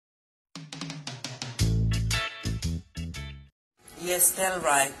Yes,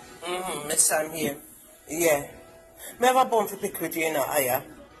 Delroy. Miss, I'm here. Yeah. Me have a bone for pick with you, you know, Aya.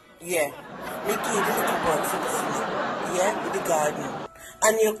 Yeah. Me give the little bone for this me. Yeah, with the garden.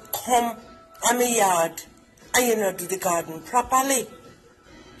 And you come on my yard and you know do the garden properly.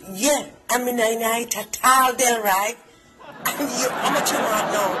 Yeah. I mean, I night at all, Delroy. And you, how much you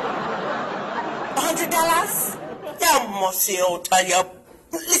want now? $100? You must see out of your...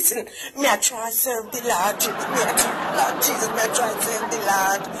 Listen, me I try to serve the Lord. Lord Jesus, me I try to serve the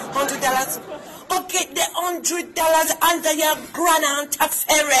Lord. $100? Go get the $100 under your granite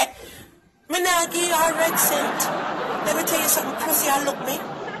ferry. Me now give you a red cent. Let me tell you something, pussy, I look me.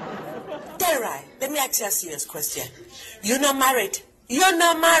 Delroy, let me ask you a serious question. You're not married. You're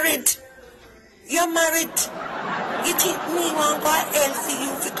not married. You're married. You think me won't go hell for you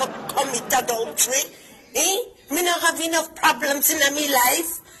if you commit adultery? Eh? Me not have enough problems in my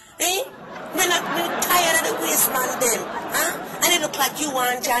life. Eh? Me tired of the waste man them. Huh? And it look like you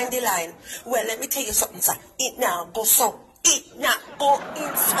want to join the line. Well, let me tell you something, sir. It now go so. It now go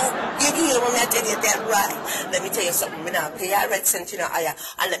in so. You hear when I tell you that, right? Let me tell you something. Me now pay a red cent in a higher.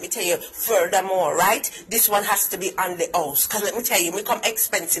 And let me tell you furthermore, right? This one has to be on the house. Because let me tell you, me come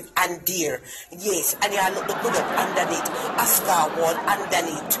expensive and dear. Yes. And you look good up underneath. A star wall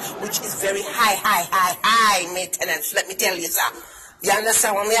underneath. Which is very high maintenance. Let me tell you, sir. You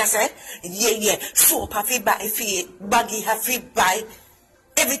understand what me I say? Yeah. Soap have to buy for you. Baggy have to buy.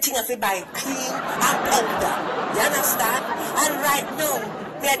 Everything have to buy clean and powder. You understand? And right now,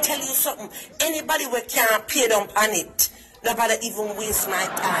 may I tell you something? Anybody who can't pay down on it, nobody even waste my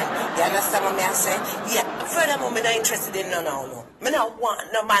time. You understand what me I say? Yeah. Furthermore, me not interested in no. Me not want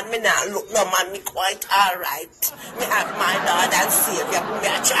no man, me not look no man, me quite alright. Me have my Lord and Savior who me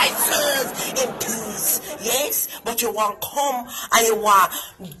I try serve in peace. Yes? But you want come and you want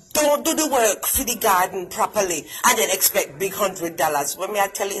don't do the work for the garden properly and then expect big $100. When me I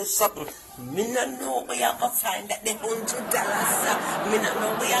tell you something, me not know where you go find that the $100. Me not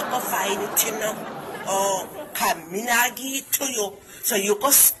know where you go find it, you know. Oh, can me not give it to you. So you go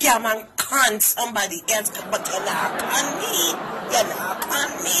scam and con somebody else, but you're not con me. You're not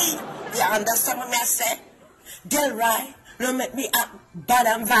con me. You understand what I say? Delroy, no make me act bad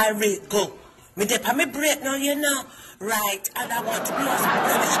and violate. Go. Me dip on me break now, you know. Right, and I want to be as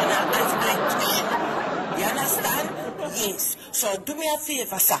professional as I can. You understand? Yes. So do me a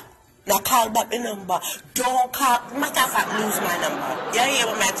favor, sir. Now call back the number. Don't call. Matter of fact, lose my number. You hear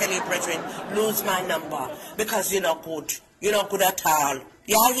what I tell you, brethren? Lose my number. Because you're not good. You're not good at all.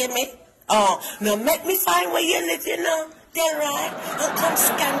 You hear me? Oh, now make me find where you live, you know. Delroy, I'll come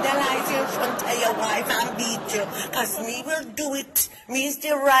scandalize you in front of your wife and beat you. Because me will do it. Me is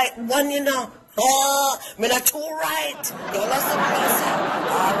the right one, you know. Oh, me not too right. You listen to me, sir?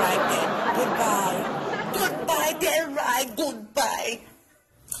 All right then. Goodbye. Goodbye, Delroy. Goodbye.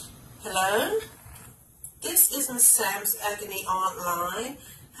 Hello? This is Miss Sam's Agony Online.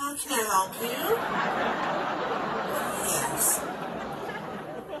 How can I help you? Yes.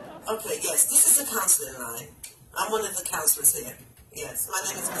 Okay, yes, this is the counseling line. I'm one of the counselors here. Yes, my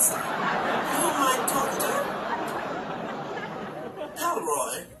name is Miss Sam. Who am I talking to?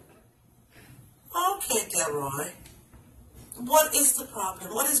 Delroy. Okay, Delroy. What is the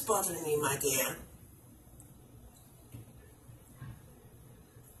problem? What is bothering you, my dear?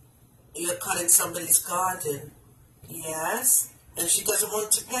 You're cutting somebody's garden. Yes? And she doesn't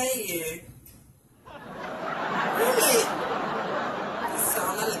want to pay you. Really? You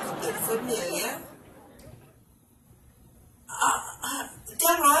sound a little bit familiar.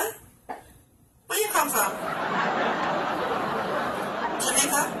 Delroy? Where you come from?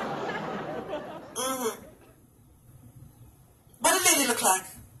 Jamaica? What does the lady look like?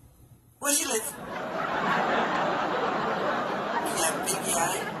 Where she live? Yeah, big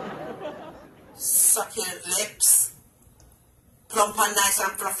eye. Succulent lips. Plump and nice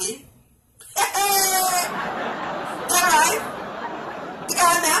and fluffy. Delroy? You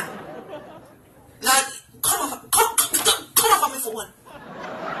got now? Now, come off of me for one.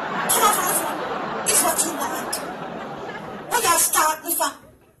 Come off of me for one. It's what you want. What y'all start me for?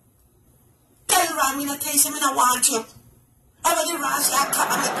 Delroy, me not tell you, me not want you. Already Rashi, I call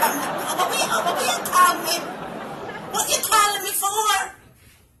me. What you call me? What you calling me for?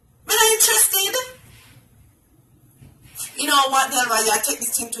 Me not interested. You know what, Delroy, you take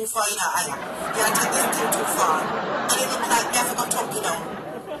this thing too far, you know, you take this thing too far. And it look like you have to talk you down.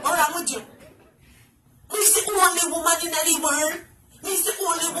 What's wrong with you? Me's the only woman in the world. Me's the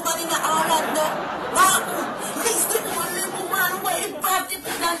only woman in the island. Me's the only woman where it brought it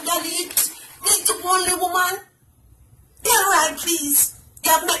underneath. Me's the only woman. Delroy, please.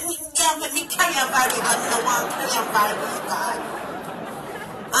 You make me carry a Bible and no one carry a Bible, God.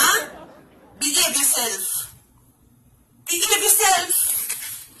 Huh? Behave yourself. Behave yourself.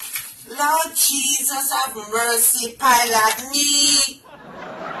 Lord Jesus, have mercy. Pilot me.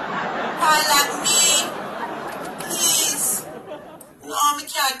 Pilot me. Please. No, we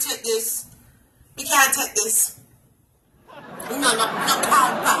can't take this. We can't take this. No,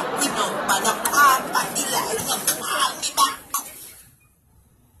 call back. We no call back. The lies of call me back.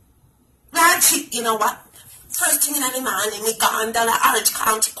 Lord, you know what? First thing in the morning, me gone down to Orange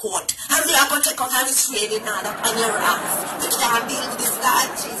County Court. And we are going to take out and restraining order on your ass. We can't deal with this, Lord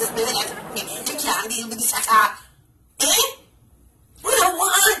Jesus. We can't deal with this at all. Eh? We don't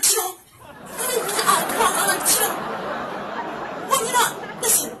want you. We don't want you. Well, you know,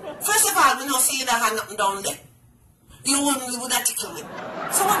 listen. First of all, we don't see you that have nothing down there. You would not tickle me.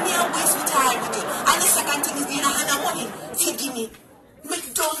 So what me I waste my time with you? And the second thing is you don't have no money. Forgive me. Me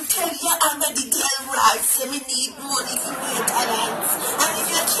don't tell you already, Delroy, say me need money for maintenance. And if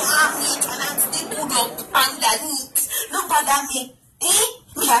you can't maintenance, they put up underneath. No bother me. Eh?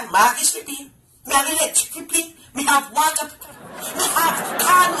 Me have mortgage to pay. Me have electric to pay. Me have water to pay. Me have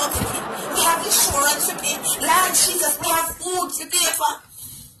car note to pay. Me have insurance to pay. Lord Jesus, me have food to pay for.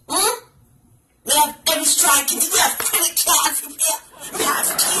 Me have every strike. Me have credit cards to pay. Me have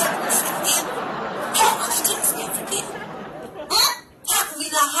cables to pay. How much things me have to pay? We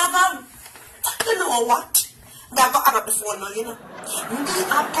don't have a, you know what? We have got hang up the phone now, you know. Me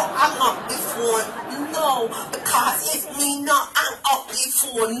have to hang up the phone, no. Because if me not hang up the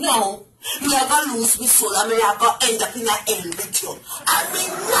phone, no, me are going to lose my soul and me are going to end up in a hell with you. And me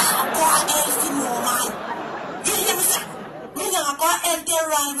not going to hell for no man. You hear me say? Me not going to hell there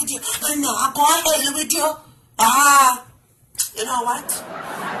right with you. Me not going to hell with you. Ah, you know what?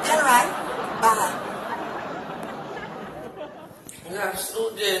 They're right. Bye. Let's do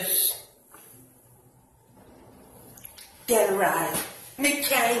this. Delroy, me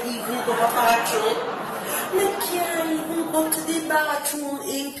can't even go to the bathroom. Me can't even go to the bathroom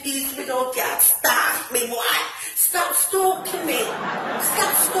in peace without you. Stop me, boy. Stop stalking me.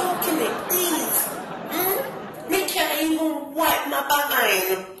 Stop stalking me, please. Me can't even wipe my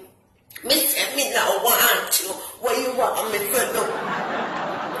behind. Me say me not want you. What you want me to do?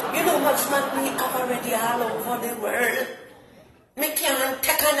 You know much money we have already all over the world. Me can't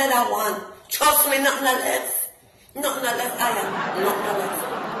take another one. Trust me, nothing left. Nothing left, I am. Nothing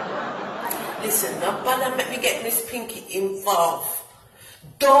left. Listen, don't bother make me get Miss Pinky involved.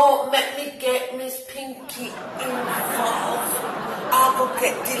 Don't make me get Miss Pinky involved. I will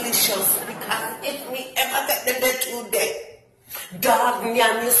get delicious because if me ever get them there today, dog me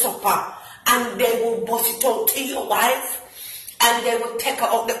and your supper, and they will bust it out to your wife, and they will take her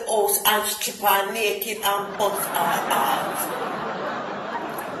out the house and strip her naked and bust her out.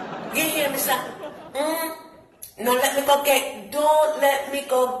 You hear me, sir? No, let me go get, don't let me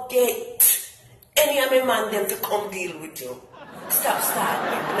go get any of my man them to come deal with you. Stop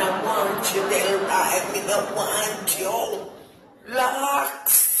starting. I don't want you, Delroy. Me don't want you.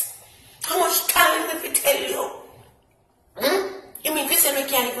 Relax. How much time did we tell you? You mean, this we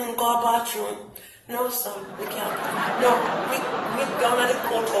can't even go to the bathroom? No, sir, we can't. No, we down at the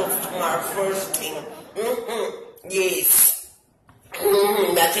courthouse tomorrow, first thing. Yes.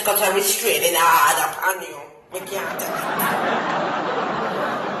 That take out a restraining order upon you. We can't take it.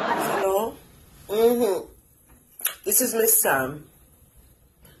 Hello? This is Miss Sam.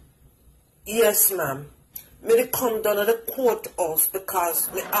 Yes, ma'am. Me come down to the courthouse because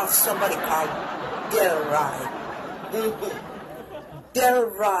we have somebody called Delroy.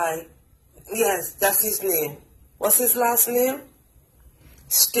 Delroy. Yes, that's his name. What's his last name?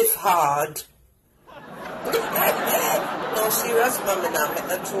 Stiff Hard. No, serious, mama, now make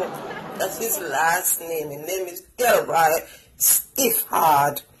a joke. That's his last name. His name is Delroy Stiff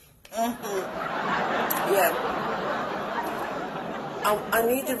Hard. Yeah. I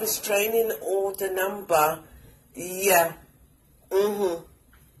need a restraining order number. Yeah.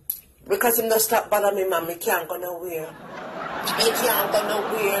 Because him not stop bother me, ma'am. He can't go nowhere. He can't go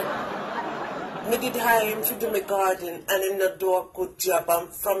nowhere. Me did hire him to do my garden and him not do a good job,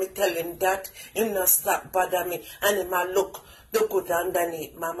 and from me tell him that him not stop bother me and him a look the good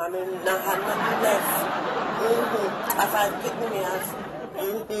underneath. Mama, me not have nothing left. If I pick me off,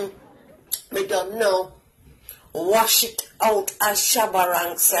 me don't know. Wash it out as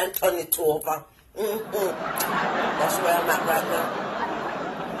shabarangs and turn it over. That's where I'm at right now.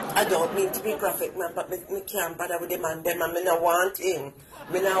 I don't mean to be graphic, man, but me can't bother with the man them, and me not want him.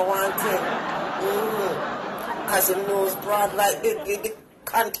 Me not want him. Because him nose broad like the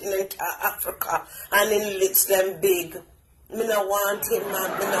continent of Africa, and him lips them big. Me no want him,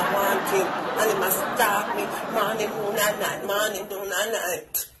 man. Me no want him. And he must stalk me morning, noon, and night. Morning, noon, and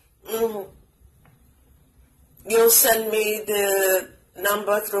night. You send me the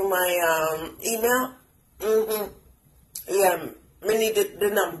number through my email? Yeah, me need the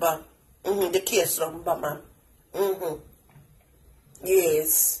number. The case number, man.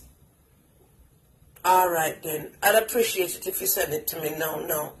 Yes. Alright then. I'd appreciate it if you send it to me now,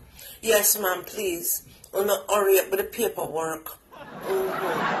 no. Yes, ma'am, please. Hurry up with the paperwork.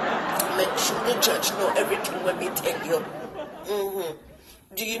 Make sure the judge know everything when we take you.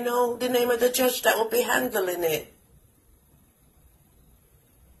 Do you know the name of the judge that will be handling it?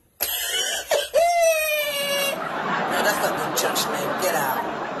 No, that's not the judge name. Get out.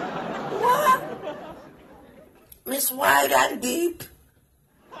 What? Miss Wide and Deep?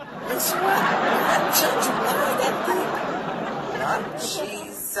 Miss Wide? Judge Wide and Deep? Oh,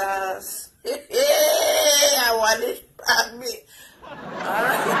 Jesus. I want it from me.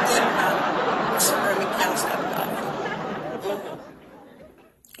 Alright, you get ma'am. Sorry, we can't stop laughing.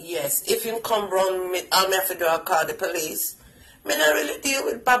 Yes, if you come round me, I'll have to do a call the police. Me not really deal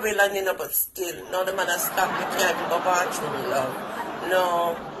with Babylon, you know, but still, no, the man has stopped me, can't even go bathroom, love.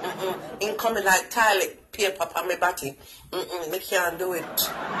 No, in coming like toilet paper on my body. Me can't do it.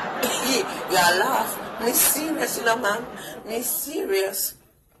 You laugh. Me serious, you know, man. Me serious.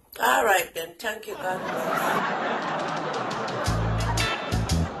 All right then, thank you, God bless.